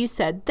 No, you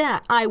said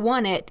that. I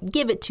want it.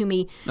 Give it to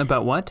me.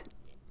 About what?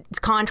 It's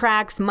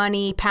contracts,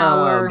 money,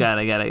 power. Oh, got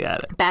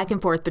it. Back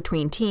and forth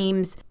between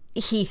teams.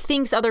 He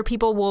thinks other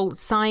people will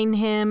sign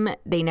him.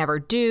 They never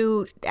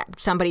do.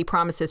 Somebody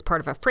promises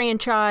part of a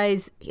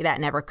franchise.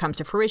 That never comes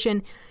to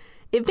fruition.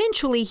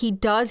 Eventually, he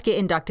does get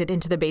inducted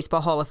into the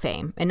Baseball Hall of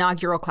Fame,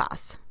 inaugural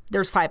class.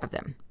 There's 5 of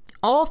them.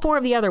 All 4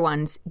 of the other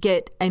ones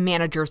get a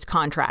manager's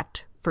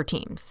contract for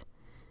teams.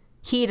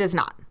 He does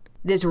not.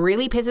 This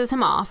really pisses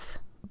him off,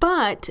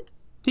 but...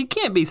 He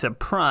can't be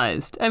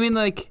surprised. I mean,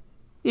 like,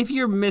 if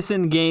you're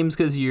missing games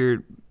because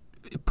you're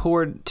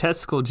poor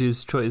testicle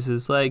juice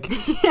choices, like,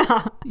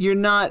 you're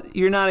not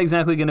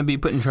exactly going to be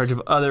put in charge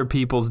of other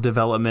people's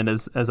development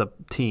as a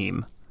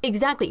team.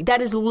 Exactly.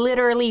 That is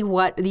literally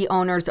what the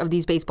owners of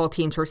these baseball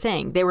teams were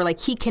saying. They were like,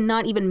 he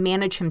cannot even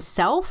manage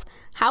himself.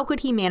 How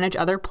could he manage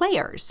other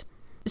players?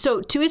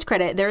 So to his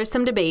credit, there is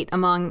some debate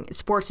among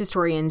sports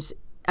historians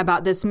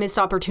about this missed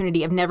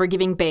opportunity of never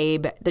giving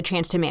Babe the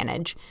chance to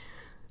manage.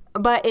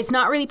 But it's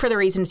not really for the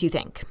reasons you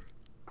think.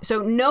 So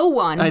no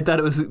one... I thought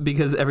it was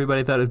because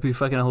everybody thought it would be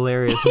fucking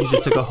hilarious. And he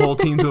just took a whole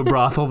team to a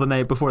brothel the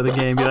night before the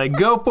game. Be like,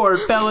 go for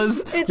it,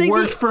 fellas. It's like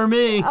worked for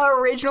me.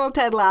 Original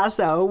Ted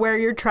Lasso, where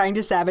you're trying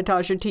to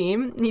sabotage your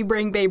team. You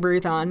bring Babe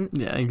Ruth on.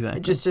 Yeah, exactly.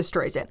 It just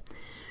destroys it.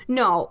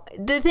 No,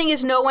 the thing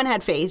is, no one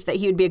had faith that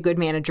he would be a good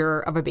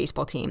manager of a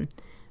baseball team.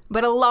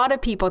 But a lot of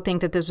people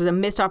think that this was a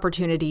missed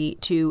opportunity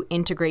to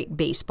integrate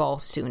baseball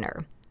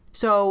sooner.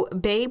 So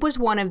Babe was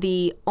one of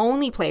the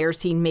only players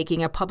seen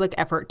making a public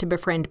effort to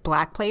befriend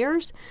black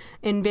players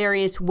and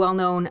various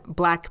well-known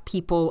black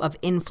people of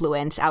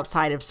influence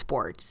outside of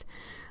sports.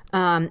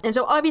 And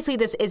so obviously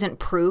this isn't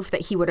proof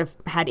that he would have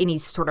had any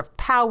sort of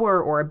power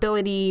or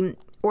ability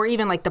or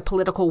even like the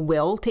political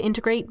will to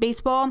integrate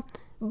baseball.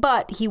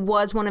 But he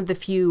was one of the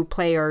few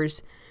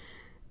players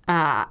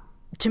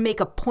to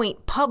make a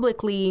point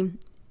publicly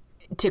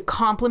to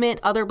compliment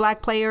other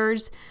black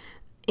players.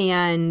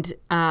 And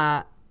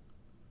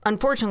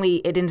unfortunately,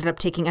 it ended up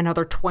taking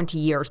another 20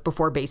 years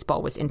before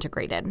baseball was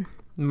integrated.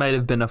 Might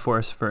have been a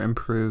force for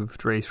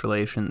improved race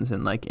relations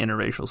and like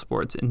interracial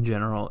sports in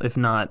general, if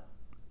not,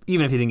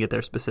 even if he didn't get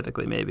there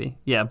specifically, maybe.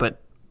 Yeah,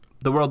 but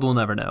the world will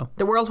never know.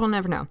 The world will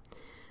never know.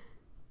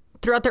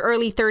 Throughout the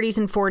early 30s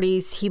and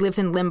 40s, he lives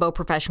in limbo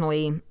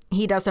professionally.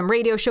 He does some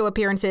radio show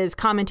appearances,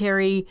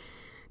 commentary.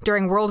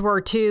 During World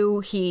War II,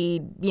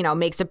 he,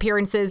 makes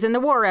appearances in the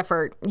war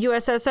effort,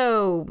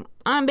 USSO,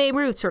 I'm Babe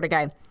Ruth sort of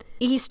guy.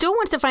 He still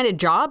wants to find a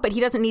job, but he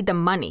doesn't need the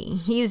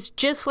money. He's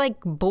just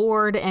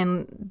bored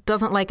and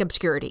doesn't like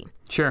obscurity.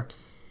 Sure.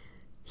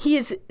 He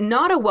is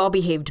not a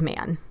well-behaved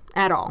man.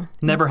 at all.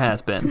 Never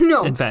has been.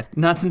 No. In fact,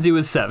 not since he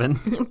was 7.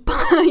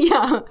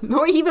 Yeah,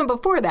 or even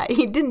before that.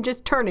 He didn't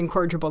just turn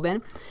incorrigible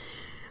then.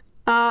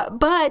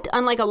 But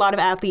unlike a lot of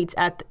athletes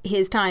at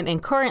his time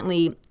and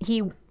currently,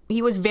 he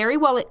was very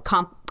well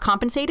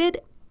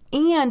compensated.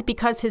 And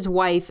because his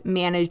wife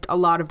managed a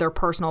lot of their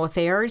personal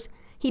affairs,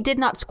 he did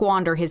not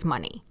squander his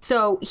money.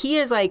 So he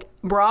is like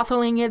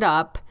brotheling it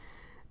up,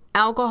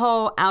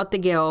 alcohol out the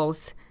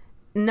gills,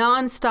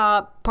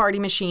 nonstop party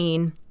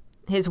machine,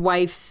 his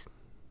wife's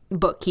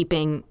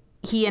bookkeeping.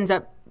 He ends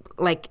up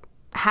like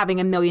having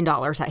 $1 million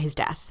at his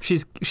death.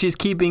 She's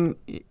keeping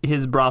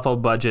his brothel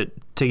budget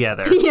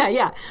together.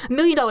 Yeah. $1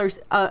 million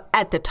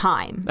at the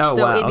time. Oh,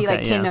 so wow. it'd be Okay,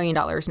 like $10 million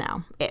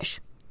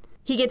now-ish.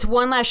 He gets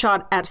one last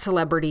shot at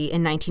celebrity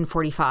in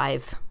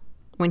 1945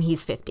 when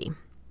he's 50.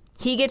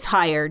 He gets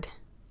hired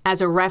as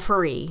a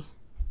referee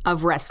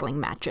of wrestling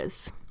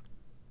matches.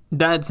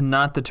 That's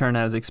not the turn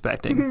I was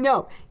expecting.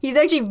 No, he's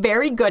actually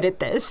very good at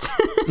this.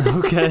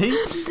 Okay.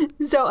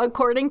 So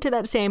according to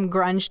that same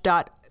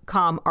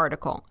grunge.com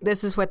article,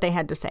 this is what they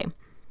had to say.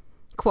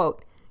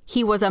 Quote,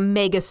 he was a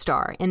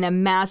megastar and the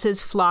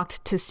masses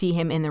flocked to see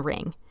him in the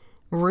ring.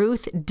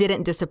 Ruth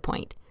didn't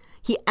disappoint.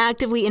 He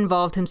actively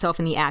involved himself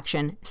in the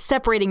action,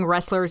 separating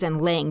wrestlers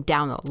and laying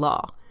down the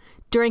law.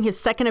 During his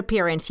second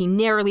appearance, he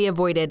narrowly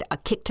avoided a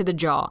kick to the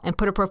jaw and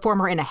put a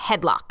performer in a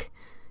headlock.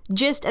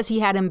 Just as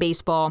he had in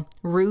baseball,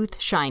 Ruth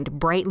shined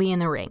brightly in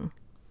the ring.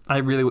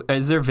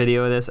 Is there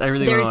video of this? I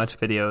really want to watch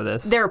video of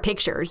this. There are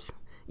pictures.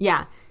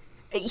 Yeah.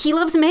 He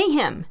loves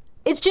mayhem.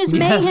 It's just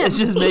mayhem. Yes, it's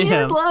just mayhem. He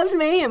just loves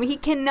mayhem. He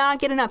cannot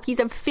get enough. He's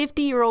a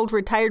 50-year-old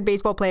retired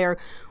baseball player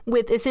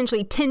with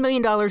essentially $10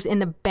 million in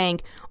the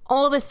bank,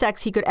 all the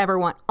sex he could ever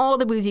want, all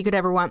the booze he could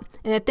ever want.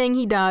 And the thing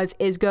he does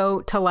is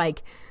go to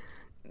like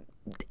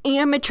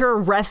amateur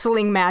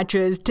wrestling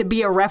matches to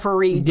be a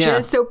referee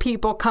just so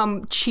people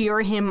come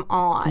cheer him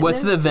on.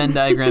 What's the Venn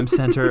diagram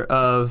center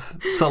of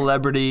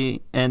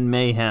celebrity and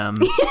mayhem?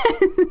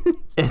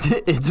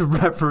 It's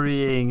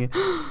refereeing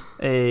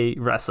a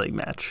wrestling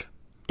match.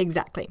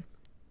 Exactly.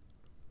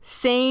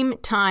 Same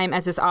time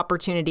as this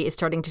opportunity is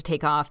starting to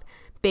take off,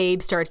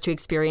 Babe starts to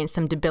experience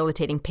some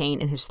debilitating pain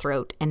in his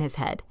throat and his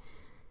head.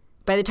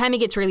 By the time it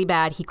gets really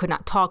bad, he could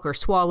not talk or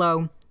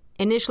swallow.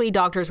 Initially,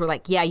 doctors were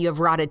like, yeah, you have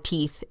rotted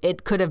teeth.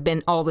 It could have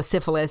been all the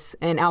syphilis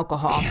and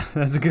alcohol. Yeah,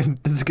 that's a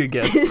good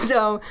guess.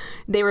 So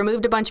they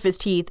removed a bunch of his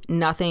teeth.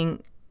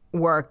 Nothing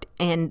worked.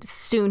 And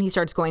soon he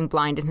starts going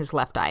blind in his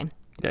left eye.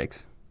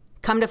 Yikes.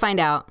 Come to find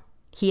out,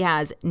 he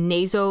has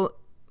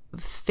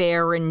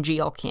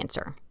nasopharyngeal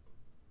cancer.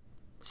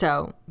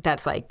 So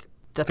that's like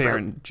the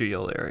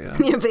pharyngeal area.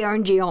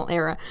 Pharyngeal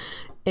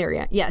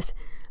area, yes.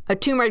 A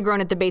tumor had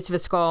grown at the base of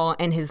his skull,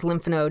 and his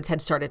lymph nodes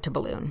had started to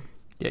balloon.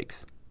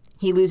 Yikes.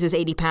 He loses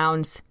 80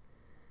 pounds.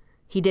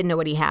 He didn't know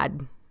what he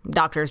had.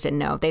 Doctors didn't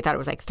know. They thought it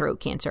was like throat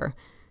cancer.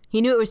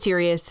 He knew it was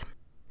serious.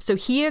 So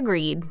he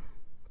agreed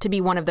to be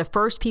one of the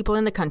first people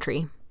in the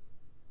country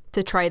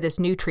to try this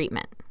new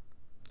treatment.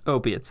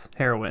 Opiates,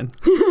 heroin.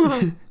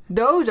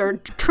 Those are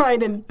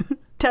tried and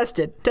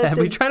tested. Have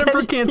we tried them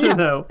for cancer,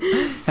 though?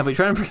 Have we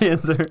tried them for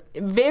cancer?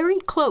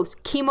 Very close.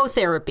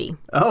 Chemotherapy.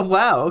 Oh,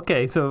 wow.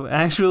 Okay, so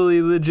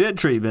actually legit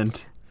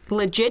treatment.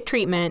 Legit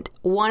treatment.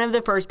 One of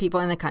the first people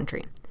in the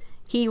country.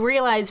 He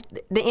realized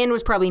the end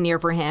was probably near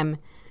for him,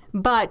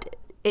 but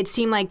it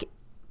seemed like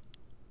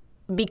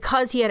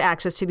because he had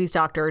access to these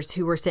doctors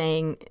who were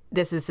saying,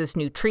 this is this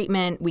new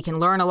treatment, we can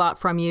learn a lot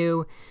from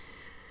you,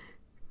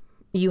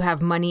 you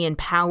have money and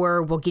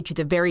power, we'll get you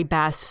the very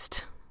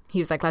best. He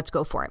was like, let's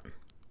go for it.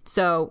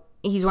 So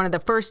he's one of the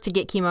first to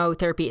get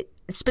chemotherapy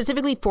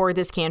specifically for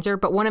this cancer,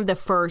 but one of the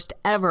first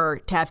ever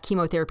to have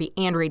chemotherapy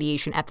and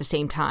radiation at the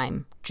same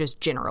time,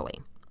 just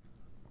generally.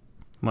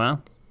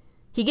 Wow.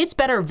 He gets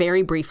better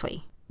very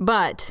briefly,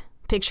 but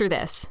picture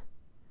this.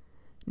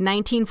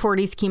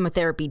 1940s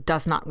chemotherapy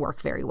does not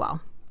work very well.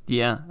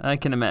 Yeah, I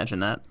can imagine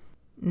that.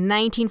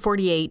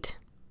 1948,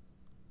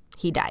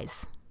 he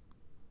dies.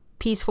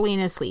 Peacefully in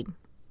his sleep.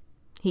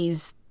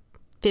 He's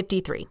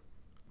 53.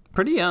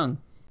 Pretty young.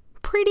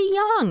 Pretty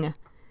young.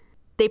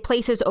 They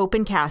place his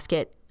open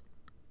casket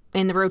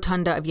in the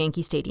rotunda of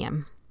Yankee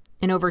Stadium.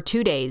 In over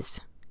 2 days,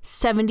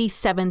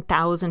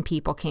 77,000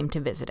 people came to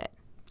visit it.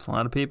 It's a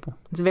lot of people.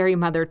 It's very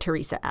Mother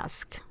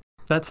Teresa-esque.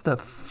 That's the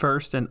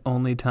first and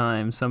only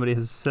time somebody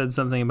has said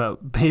something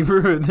about Babe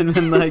Ruth and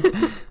been like,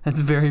 that's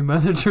very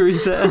Mother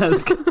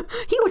Teresa-esque.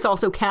 He was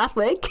also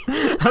Catholic.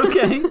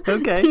 Okay.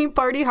 He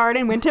partied hard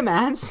and went to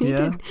Mass.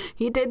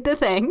 He did the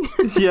thing.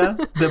 Yeah.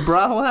 The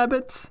brothel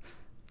habits,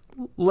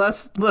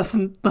 less He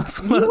went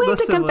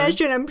to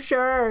confession, I'm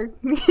sure.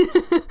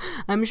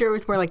 I'm sure it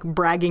was more like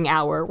bragging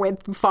hour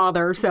with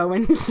Father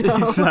so-and-so.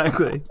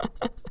 Exactly.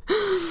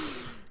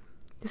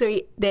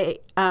 So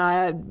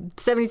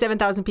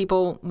 77,000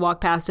 people walk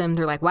past him.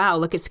 They're like, wow,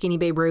 look at skinny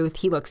Babe Ruth.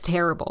 He looks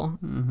terrible.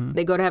 Mm-hmm.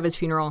 They go to have his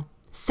funeral.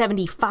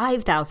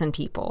 75,000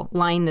 people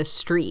line the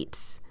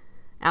streets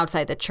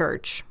outside the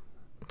church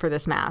for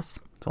this mass.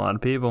 It's a lot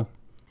of people.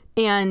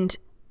 And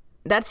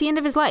that's the end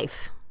of his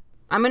life.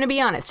 I'm going to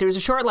be honest. It was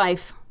a short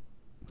life,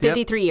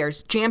 53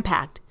 years,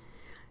 jam-packed.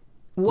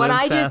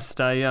 Live fast,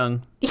 die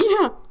young.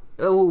 Yeah.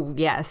 Oh,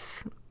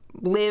 yes.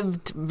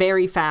 Lived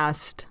very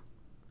fast,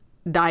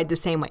 died the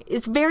same way.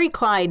 It's very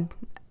Clyde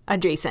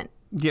adjacent.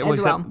 Yeah, well,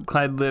 except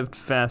Clyde lived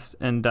fast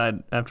and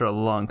died after a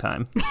long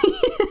time.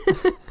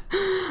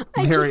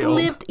 Very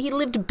old. He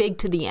lived big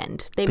to the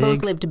end. They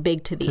both lived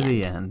big to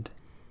the end.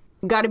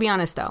 Got to be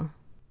honest, though.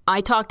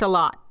 I talked a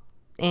lot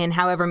in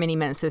however many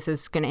minutes this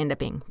is going to end up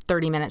being.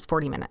 30 minutes,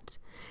 40 minutes.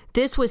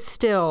 This was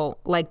still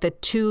like the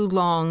too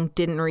long,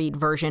 didn't read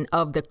version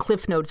of the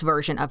Cliff Notes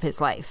version of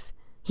his life.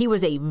 He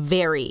was a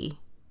very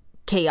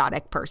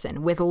chaotic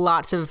person with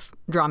lots of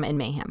drama and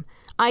mayhem.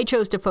 I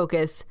chose to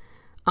focus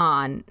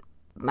on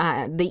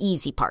the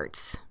easy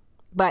parts.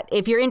 But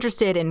if you're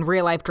interested in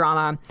real life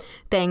drama,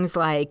 things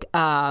like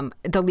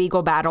the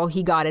legal battle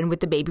he got in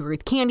with the Baby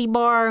Ruth candy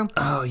bar.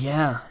 Oh,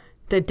 yeah.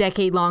 The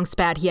decade-long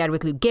spat he had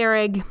with Lou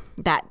Gehrig.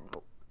 That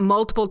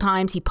multiple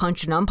times he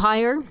punched an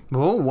umpire.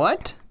 Whoa,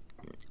 what?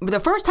 The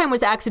first time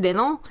was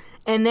accidental,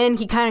 and then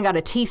he kind of got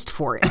a taste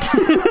for it.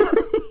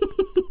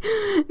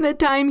 The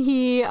time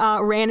he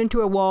ran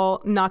into a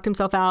wall, knocked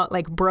himself out,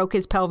 like broke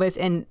his pelvis,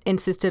 and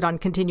insisted on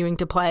continuing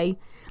to play.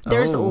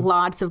 There's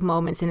lots of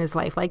moments in his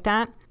life like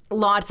that.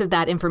 Lots of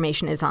that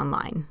information is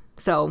online,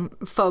 so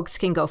folks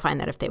can go find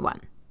that if they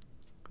want.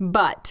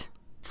 But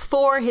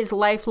for his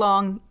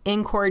lifelong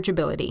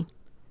incorrigibility,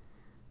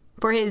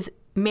 for his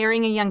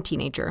marrying a young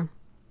teenager,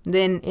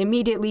 then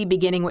immediately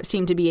beginning what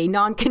seemed to be a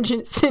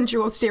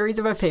non-consensual series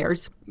of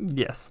affairs.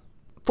 Yes.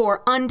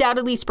 For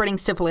undoubtedly spreading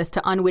syphilis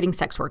to unwitting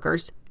sex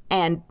workers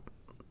and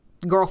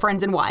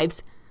girlfriends and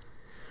wives.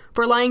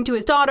 For lying to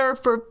his daughter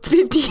for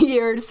 50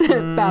 years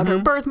about her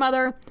birth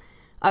mother.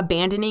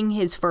 Abandoning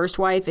his first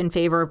wife in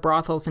favor of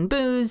brothels and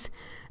booze.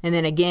 And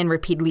then again,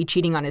 repeatedly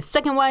cheating on his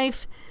second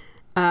wife.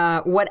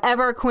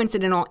 Whatever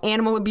coincidental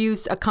animal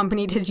abuse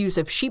accompanied his use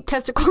of sheep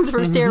testicles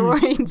for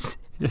steroids.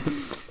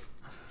 Yes.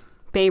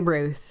 Babe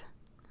Ruth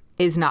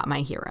is not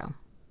my hero.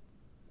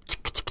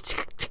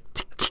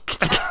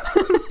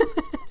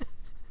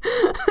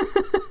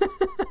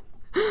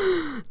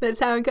 That's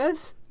how it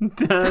goes?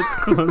 That's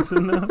close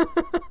enough.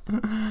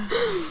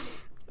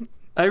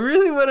 I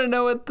really want to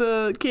know what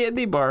the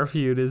candy bar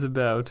feud is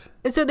about.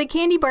 So the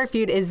candy bar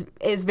feud is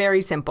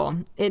very simple.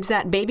 It's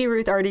that Baby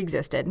Ruth already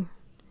existed.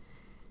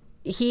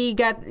 He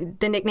got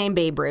the nickname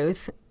Babe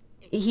Ruth.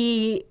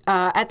 He,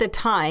 at the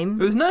time...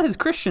 It was not his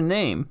Christian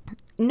name.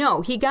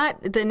 No, he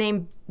got the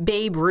name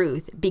Babe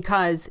Ruth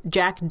because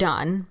Jack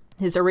Dunn,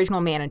 his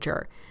original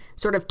manager,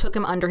 sort of took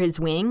him under his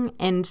wing,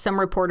 and some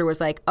reporter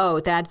was like, oh,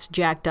 that's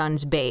Jack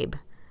Dunn's babe,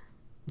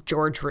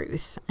 George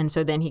Ruth. And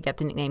so then he got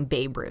the nickname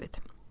Babe Ruth.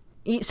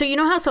 So you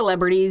know how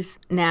celebrities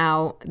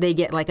now, they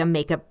get like a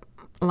makeup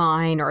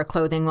line or a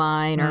clothing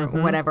line or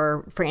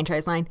whatever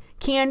franchise line?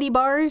 Candy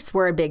bars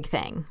were a big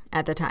thing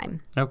at the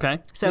time. Okay.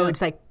 So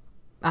it's like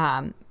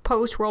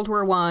post-World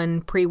War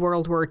I,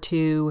 pre-World War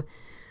II,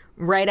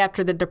 right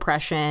after the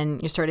Depression,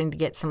 you're starting to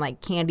get some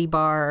like candy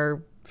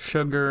bar.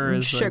 Sugar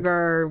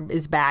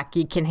is back.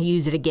 You can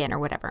use it again or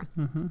whatever.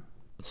 Mm-hmm.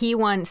 He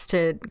wants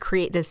to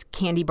create this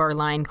candy bar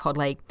line called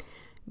like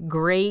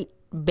Great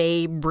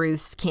Babe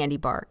Ruth's Candy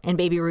Bar. And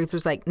Baby Ruth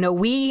was like, no,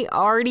 we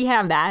already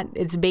have that.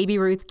 It's Baby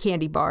Ruth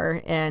Candy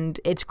Bar and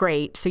it's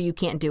great, so you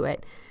can't do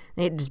it.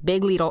 They had this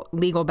big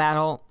legal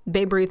battle.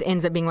 Babe Ruth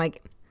ends up being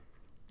like,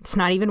 it's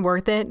not even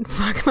worth it.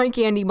 Fuck my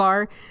candy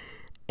bar.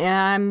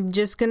 I'm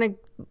just going to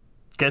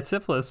get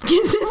syphilis.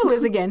 Get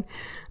syphilis again.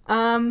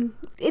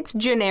 It's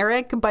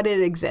generic, but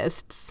it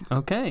exists.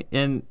 Okay.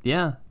 And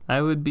yeah,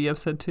 I would be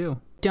upset too.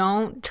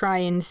 Don't try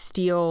and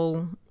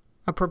steal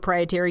a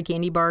proprietary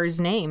candy bar's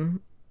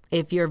name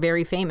if you're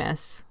very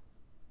famous,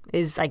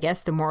 is, I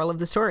guess, the moral of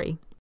the story.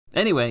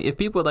 Anyway, if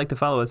people would like to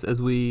follow us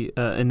as we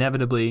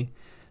inevitably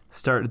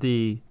start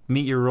the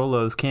Meet Your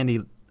Rolos candy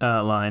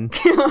line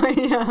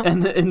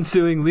and the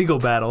ensuing legal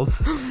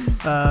battles,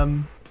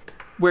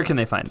 where can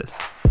they find us?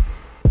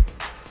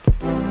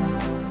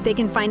 They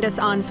can find us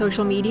on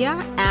social media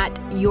at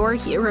Your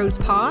Heroes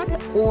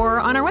Pod or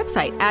on our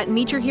website at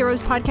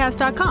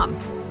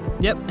meetyourheroespodcast.com.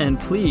 Yep, and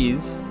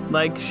please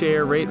like,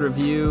 share, rate,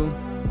 review,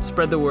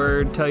 spread the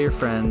word, tell your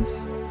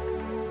friends.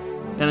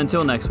 And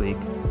until next week,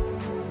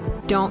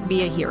 don't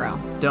be a hero.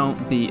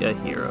 Don't be a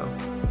hero.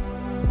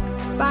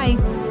 Bye.